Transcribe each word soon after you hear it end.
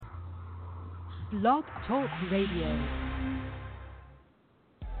Blog Talk Radio.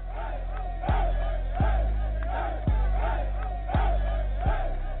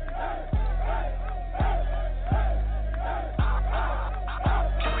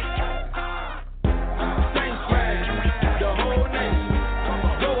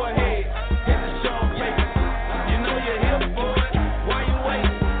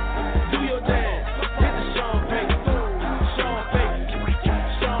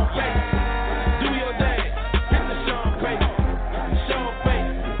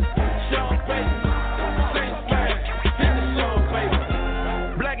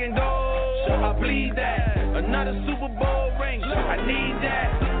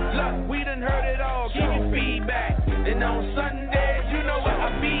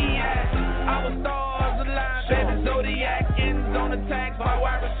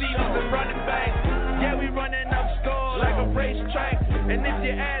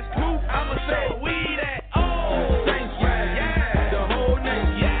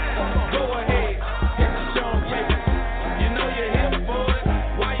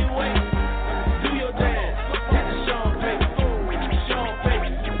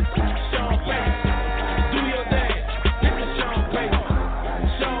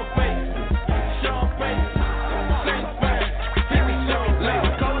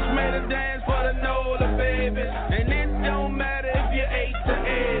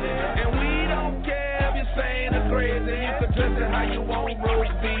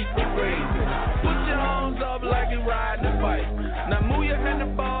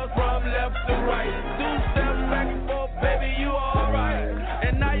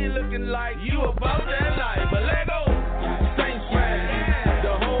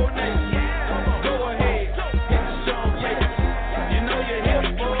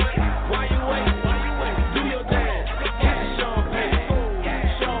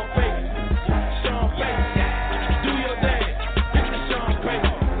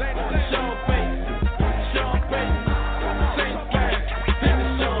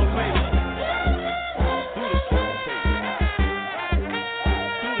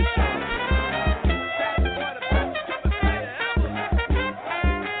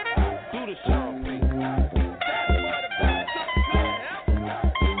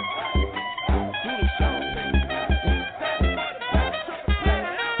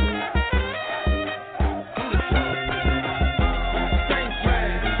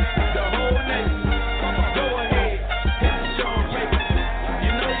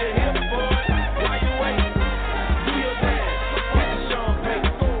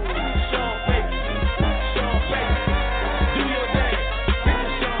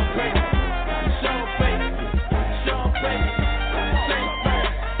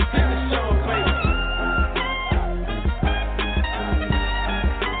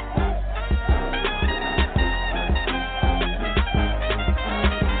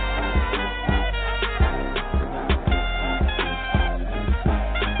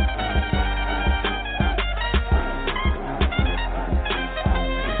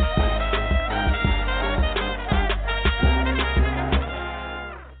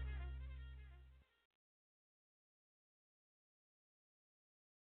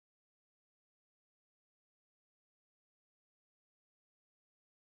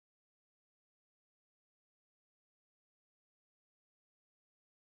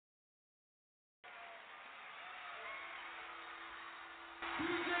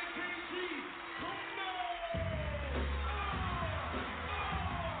 DJ KBeezy, come on!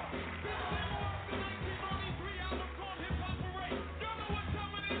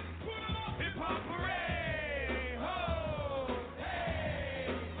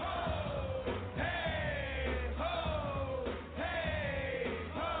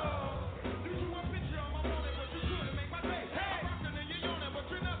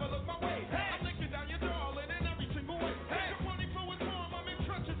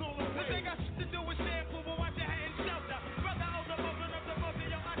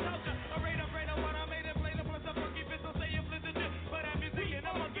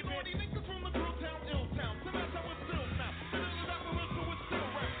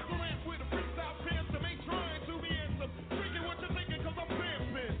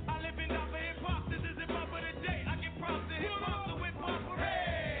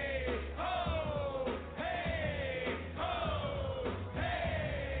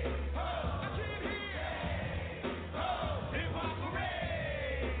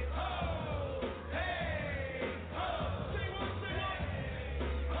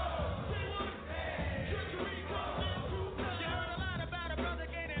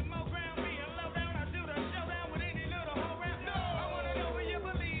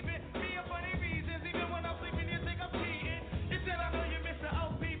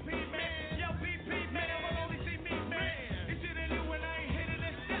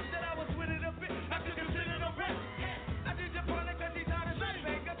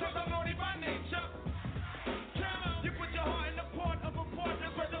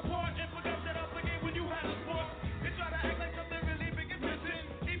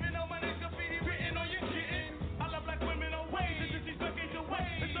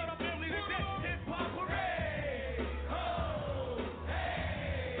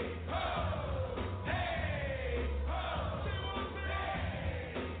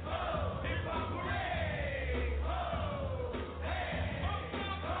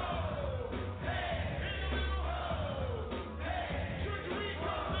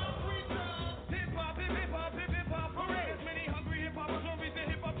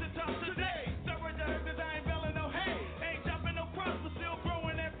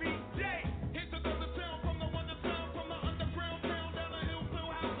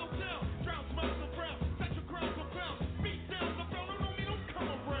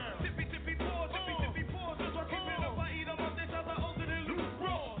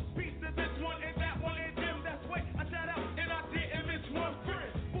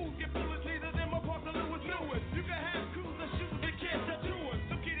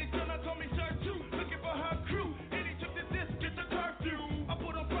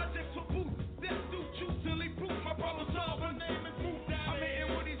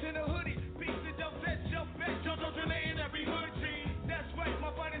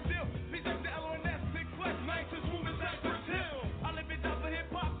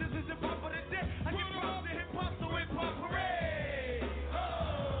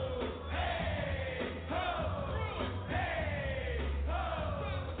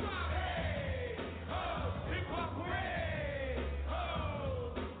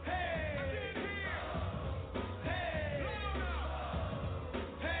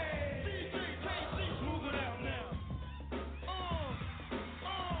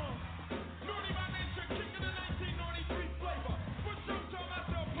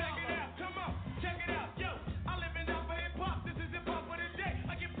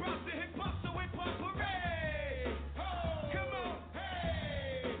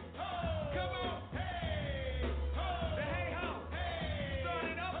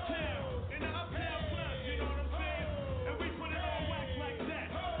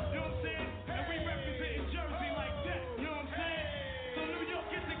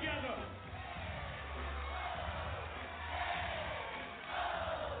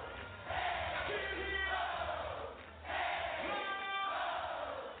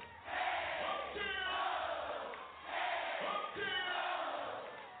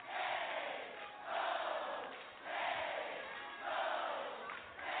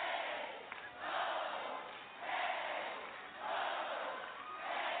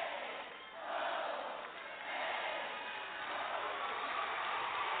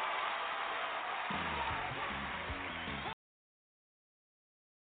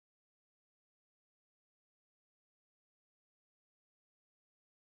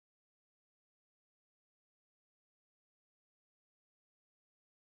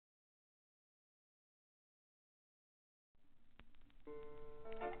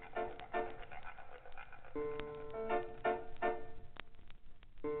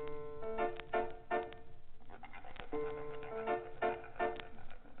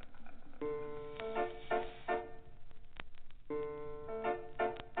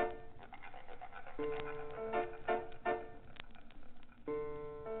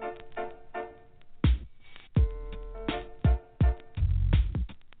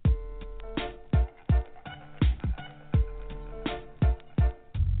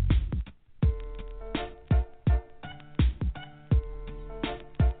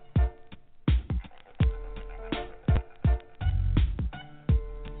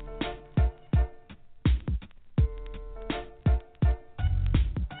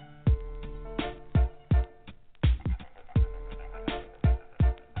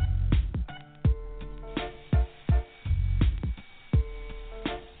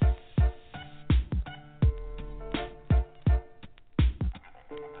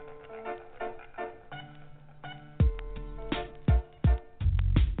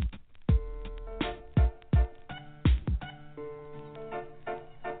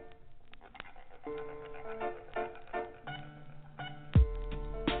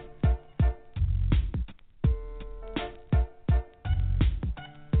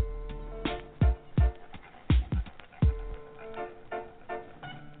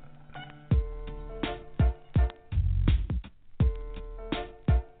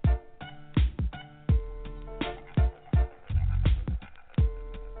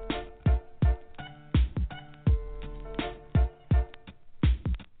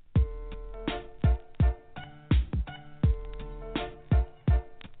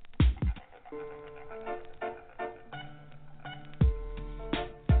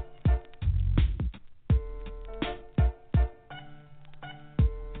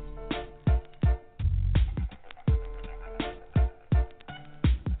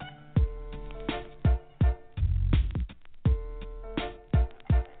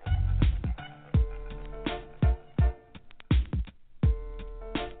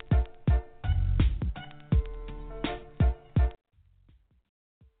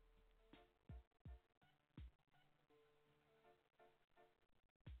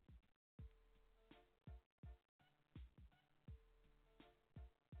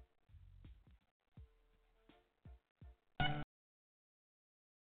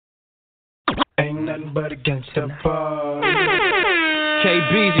 Ain't nothing but a gangsta bar.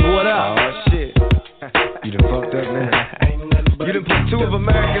 KBeezy, what up? Oh shit. You done fucked up now. You done put two of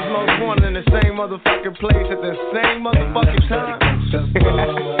America's most wanted in the same motherfucking place at the same motherfucking time.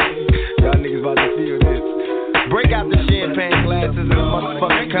 Y'all niggas about to feel this. Break out the champagne glasses and the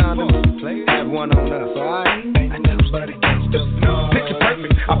motherfucking condoms. Have one on us, alright? Ain't nothing but a gangsta bar. Picture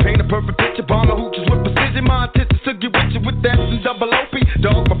perfect. I paint a perfect picture. Bomber hooches with precision. My intentions to get with you with that and double OP.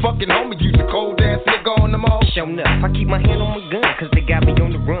 Dog, my fucking homie. Use a cold ass nigga on them all. Show enough. I keep my hand on my gun, cause they got me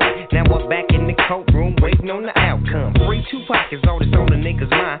on the run. Now I'm back in the courtroom, waiting on the outcome. Free Tupac is all that's on the niggas'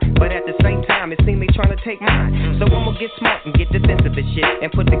 mind. But at the same time, it seems they trying to take mine. So I'ma get smart and get defensive and shit.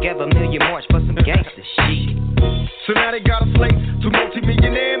 And put together a million march for some gangster shit. So now they got a slate. Two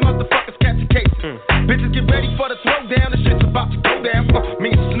multi-millionaire motherfuckers catch a case. Bitches get ready for the throwdown. The shit's about to go down.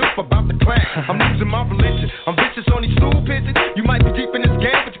 Me and Snoop about to clash. I'm losing my religion. I'm vicious on these stool pigeons. You might be deep in this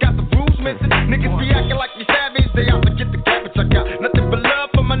game, but you got the rules missing. Niggas be acting like you savage. They out to get the cabbage. I got nothing but love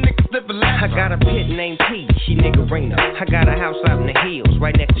for my niggas living lavish. I got a pit named P, she niggerina. I got a house out in the hills,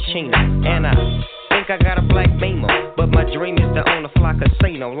 right next to Chino. And I think I got a black Beamer, but my dream is to own a fly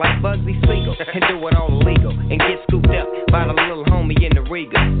casino like Bugsy Siegel and do it all illegal and get scooped up by the little homie in the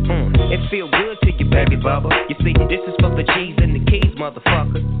Riga. It feel good to you, baby bubba. You see, this is for the G's and the keys,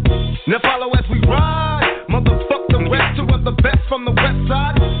 motherfucker. Now follow as we ride, motherfuck the rest. Two of the best from the west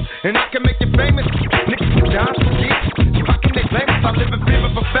side, and I can make you famous. Niggas with John Street, how can they blame us? I live in fear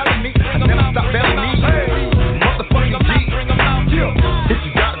of a felony. I never stop belling me. Motherfucking G, bring them out. If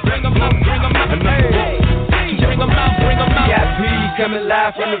you gotta bring them out, bring them out. Bring them out, bring them out. VIP coming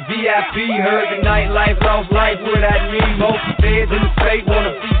live from the VIP. Heard the nightlife, lost life without me. Most feds in the state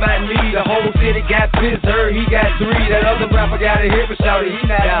wanna see by me. The whole city got pissed, heard he got 3. That other rapper got a hit but shouted he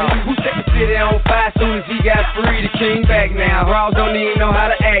not me. Who set the city on fire soon as he got free? The king back now. Raws don't even know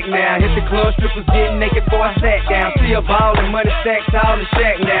how to act now. Hit the club, strippers getting naked before I sat down. See a ball and money stacked tall in the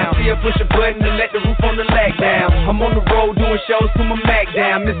shack now. See her push a button and let the roof on the lag down. I'm on the road doing shows to my Mac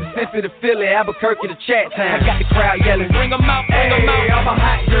down. Mississippi to Philly, Albuquerque to Chat Town. I got the crowd yelling, bring them out, bring them out. All my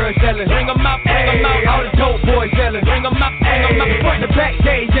hot girls yelling, bring them out, bring them out. All the dope boys yelling, bring them out, bring them out. Front the back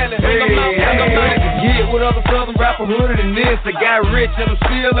gate yelling, bring them out, bring them out. Get with other southern rapper hooded than this. expensive, got rich, and I'm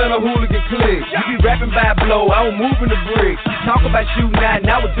still in a hooligan clique. You be rapping by blow, I was moving the bricks. Talk about shooting out,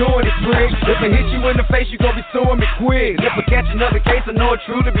 now we're doing it, prick. If I hit you in the face, you gon' be suing me quick. If I catch another case, I know it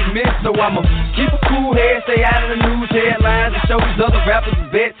truly be missed. So I'ma keep a cool head, stay out of the news headlines, and show these other rappers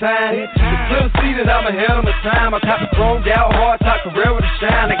it's bedtime. It's clear to see that I'm ahead of my time. I caught the thrown down, hard talk, career with a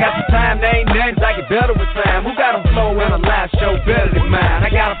shine. I got the time, they ain't nothing, I get better with time. Who got a flow and a live show better than mine? I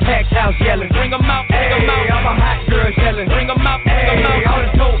got a packed house yelling, bring 'em out, bring 'em out. I'm a hot girl yelling, bring 'em out, bring 'em out. All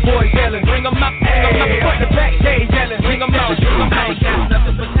the dope boys yelling, bring 'em out, bring 'em out. Front the backstage yelling, bring 'em out, bring 'em out. I ain't got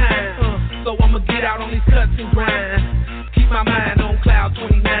nothing but time, so I'ma get out on these cuts and grind. Keep my mind on cloud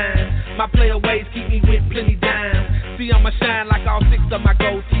 29. My player ways keep me with plenty dime. See I'ma shine like all 6 of my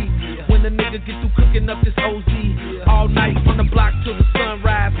gold teeth. When the nigga get through cooking up this OZ, all night from the block till the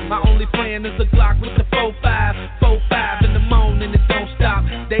sunrise. My only friend is a Glock with the 4-5. 4-5 in the morning, it don't stop.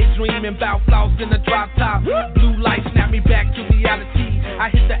 Daydreaming about floss in the drop top. Blue light snap me back to reality. I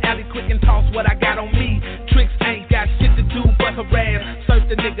hit the alley quick and toss what I got on me. Tricks ain't got shit to do but harass. Searched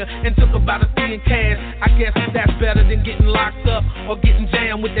the nigga and took about a fee in cash. I guess that's better than getting locked up or getting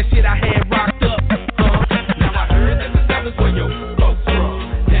jammed with that shit I had rocked up. Now I heard that the South is where your folks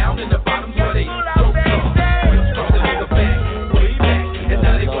from. Down in the bottoms where they broke from. Went from the nigga back, way back, and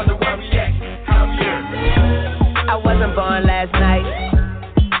now they wonder why we act how we are. I wasn't born last night.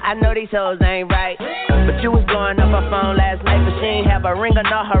 I know these hoes ain't right. But you was blowing up her phone last night, but she ain't have a ring or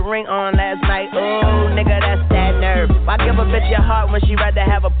not her ring on last night. Ooh, nigga, that's that nerve. Why give a bitch your heart when she rather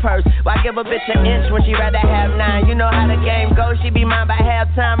have a purse? Why give a bitch an inch when she rather have 9? You know how the game goes, she be mine by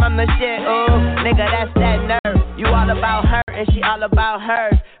halftime, I'm the shit. Ooh, nigga, that's that nerve. You all about her and she all about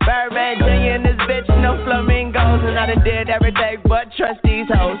hers. Birdman Jr. and this bitch, no flamingos. And I done did everything but trust these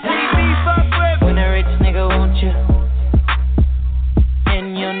hoes. See me fuck with when a rich nigga want you,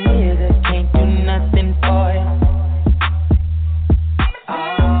 and your niggas can't do nothing for you.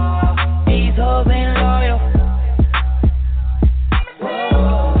 Oh, these hoes ain't loyal.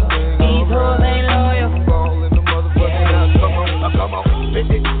 Whoa, these hoes ain't loyal.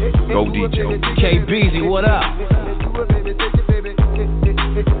 Go DJ KBeezy, what up?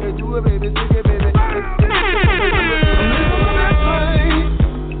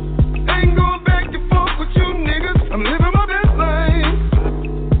 Ain't going back and forth with you niggas. I'm living my best life.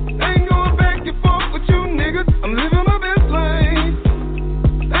 Ain't going back and forth with you niggas. I'm living my best life.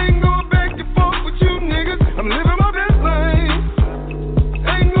 Ain't going back and forth with you niggas. I'm living my best life.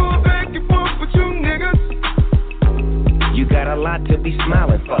 Ain't going back and forth with you niggas. You got a lot to be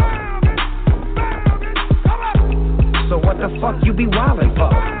smiling for. So what the fuck you be wildin'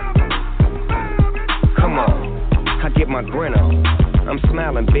 for? Come on, I get my grin on. I'm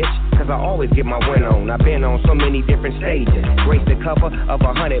smiling, bitch, cause I always get my win on. I've been on so many different stages. Graced the cover of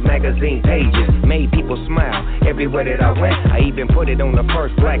 100 magazine pages. Made people smile everywhere that I went. I even put it on the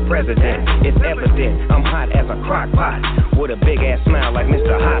first black president. It's evident I'm hot as a crock pot, with a big ass smile like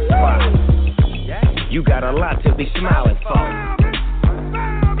Mr. Hot Spot. You got a lot to be smiling for.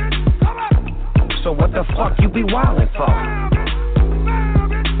 So what the fuck you be wildin' for?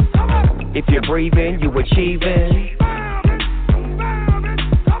 If you're breathing, you achieving.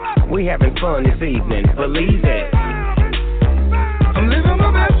 We having fun this evening, believe it. I'm living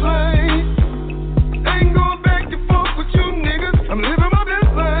my best life. Ain't going back and forth with you niggas. I'm living my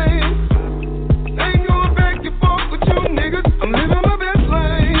best life. Ain't going back and forth with you niggas. I'm living my best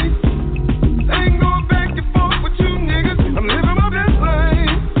life. Ain't going back and forth with you niggas. I'm living my best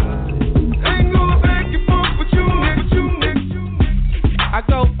life. Ain't going back and forth with you niggas. I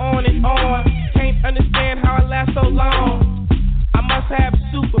go on and on, can't understand how I last so long. I must have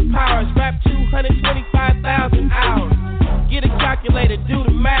superpowers, rap 225,000 hours. Get a calculator, do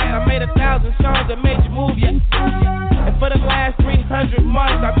the math. I made 1,000 songs that made you move, yeah. And for the last 300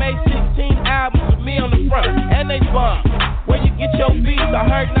 months, I made 16 albums with me on the front, and they bump. Where you get your beats? I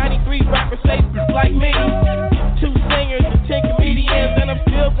heard 93 rappers say it's like me. 2 singers and 10 comedians, and I'm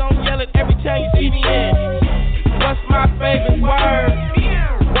still gonna yell it every time you see me in. What's my favorite word?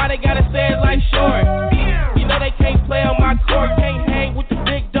 Why they gotta say it like short? You know they can't play on my court, can't hang with the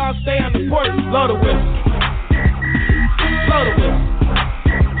big dogs, stay on the porch. Blow the whistle, blow the whistle,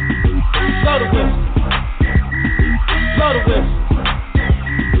 blow the whistle, blow the whistle.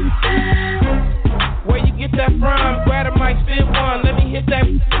 Where you get that from? Grab a mic, spit one. Let me hit that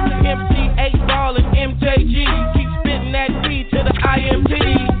MC 8-ball and MJG. Keep spitting that D to the IMT.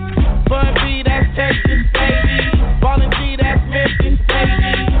 Bun B, that's Texas, baby. Ballin' G, that's Memphis,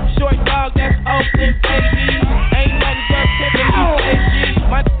 baby. Short dog,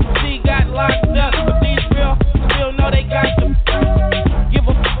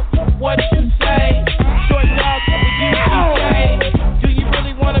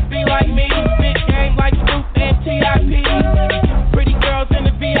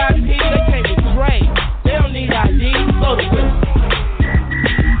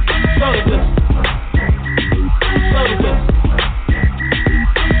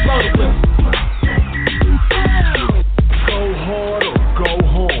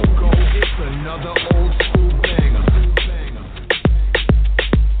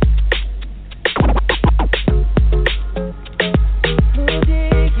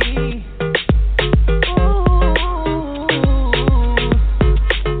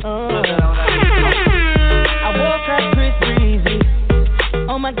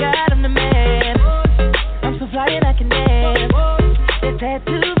 my God, I'm the man. I'm so fly and I can dance. There's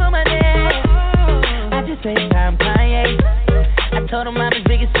tattoos on my neck. I just FaceTime Kanye. I told him I'm his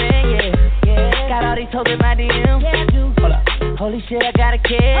biggest fan, yeah. Got all these hoes in my DM. Hold up. Holy shit, I got a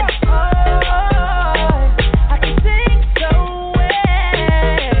kid.